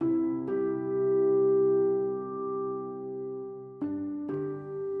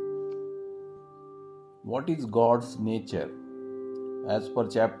What is God's nature? As per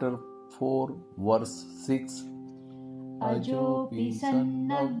chapter 4, verse 6, अजोऽपि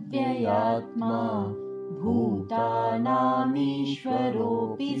सन्नव्ययात्मा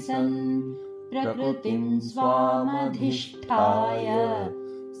भूतानामीश्वरोऽपि सन् प्रकृतिं स्वामधिष्ठाय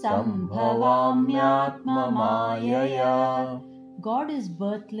सम्भवाम्यात्ममायया. God is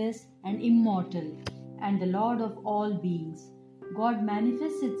birthless and immortal and the Lord of all beings. God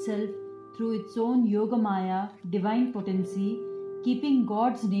manifests itself through its own Yogamaya, divine potency, keeping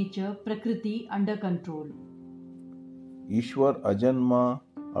God's nature, Prakriti, under control. ईश्वर अजन्मा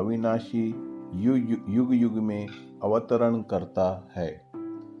अविनाशी युग युग में अवतरण करता है.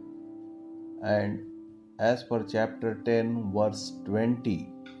 And as per chapter 10 verse 20,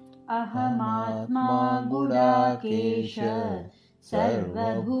 अहमात्मा Gudakesh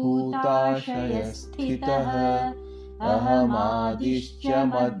सर्वभूताशयस्थितः अहमादिश्च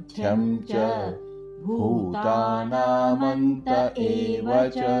मध्यं च भूतानामन्त एव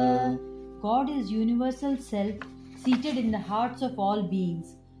च. God is universal self seated in the hearts of all beings.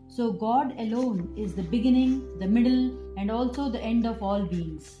 So God alone is the beginning, the middle, and also the end of all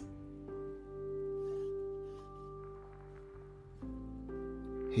beings.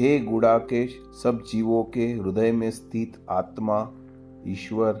 हे गुडाकेश, सब जीवों के हृदय में स्थित आत्मा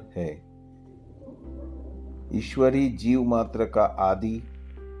ईश्वर है. ईश्वर ही जीव मात्र का आदि,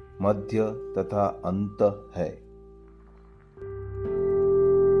 मध्य तथा अंत है.